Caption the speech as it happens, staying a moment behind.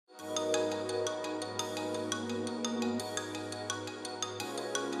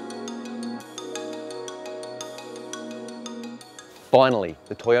Finally,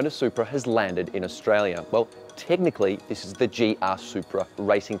 the Toyota Supra has landed in Australia. Well, technically, this is the GR Supra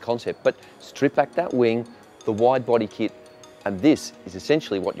racing concept, but strip back that wing, the wide body kit, and this is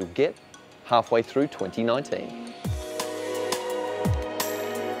essentially what you'll get halfway through 2019.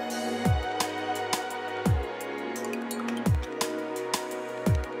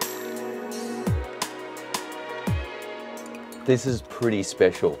 This is pretty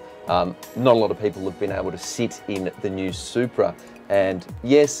special. Not a lot of people have been able to sit in the new Supra, and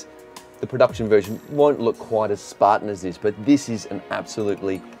yes, the production version won't look quite as Spartan as this, but this is an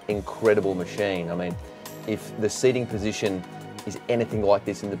absolutely incredible machine. I mean, if the seating position is anything like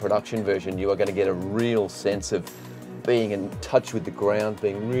this in the production version, you are going to get a real sense of being in touch with the ground,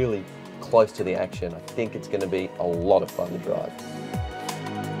 being really close to the action. I think it's going to be a lot of fun to drive.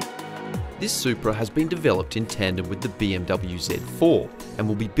 This Supra has been developed in tandem with the BMW Z4 and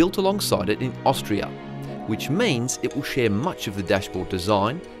will be built alongside it in Austria, which means it will share much of the dashboard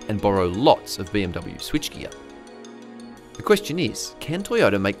design and borrow lots of BMW switchgear. The question is, can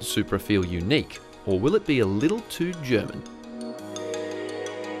Toyota make the Supra feel unique, or will it be a little too German?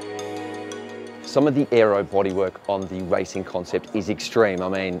 Some of the aero bodywork on the racing concept is extreme. I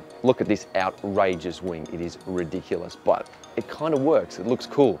mean, look at this outrageous wing. It is ridiculous, but it kind of works. It looks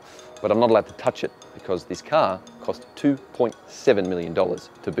cool, but I'm not allowed to touch it because this car cost $2.7 million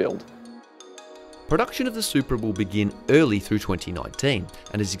to build. Production of the Supra will begin early through 2019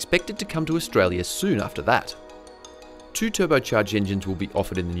 and is expected to come to Australia soon after that. 2 turbocharged engines will be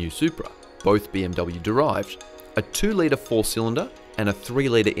offered in the new Supra, both BMW derived, a 2-litre 4-cylinder and a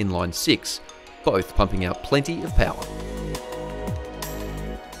 3-litre inline-6, both pumping out plenty of power.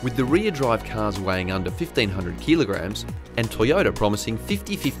 With the rear drive cars weighing under 1,500 kilograms and Toyota promising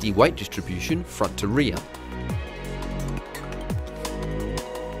 50-50 weight distribution front to rear.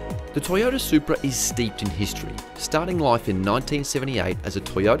 The Toyota Supra is steeped in history, starting life in 1978 as a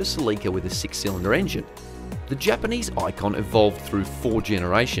Toyota Celica with a 6-cylinder engine. The Japanese icon evolved through 4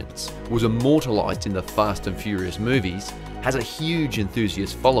 generations, was immortalised in the Fast and Furious movies, has a huge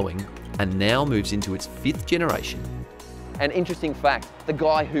enthusiast following, and now moves into its 5th generation. An interesting fact, the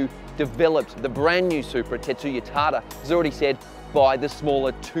guy who developed the brand new Supra, Tetsuya Tada, has already said, buy the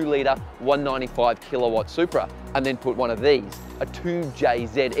smaller 2-litre 195 kilowatt Supra and then put one of these, a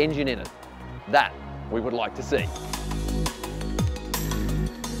 2JZ engine in it. That we would like to see.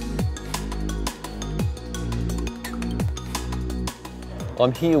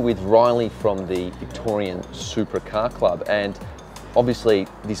 I'm here with Riley from the Victorian Supra Car Club, and obviously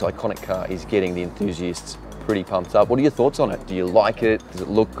this iconic car is getting the enthusiasts pretty pumped up. What are your thoughts on it? Do you like it? Does it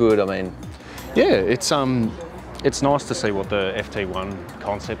look good? I mean, yeah, it's nice to see what the FT1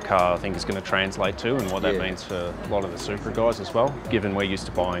 concept car I think is going to translate to, and what that means for a lot of the Supra guys as well. Given we're used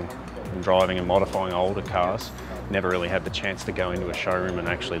to buying and driving and modifying older cars, never really had the chance to go into a showroom and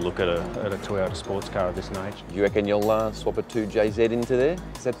actually look at a Toyota sports car of this age. You reckon you'll swap a 2JZ into there?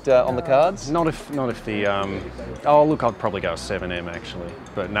 Is that on the cards? Not if the oh look, I'd probably go a 7M actually,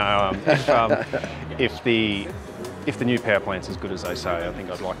 but no, if the new power plant's as good as they say, I think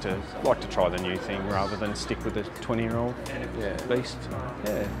I'd like to try the new thing rather than stick with the 20-year-old beast.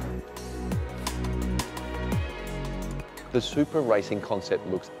 Yeah. The Supra racing concept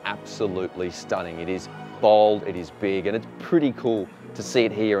looks absolutely stunning. It is bold, it is big, and it's pretty cool to see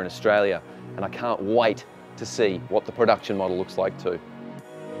it here in Australia. And I can't wait to see what the production model looks like too.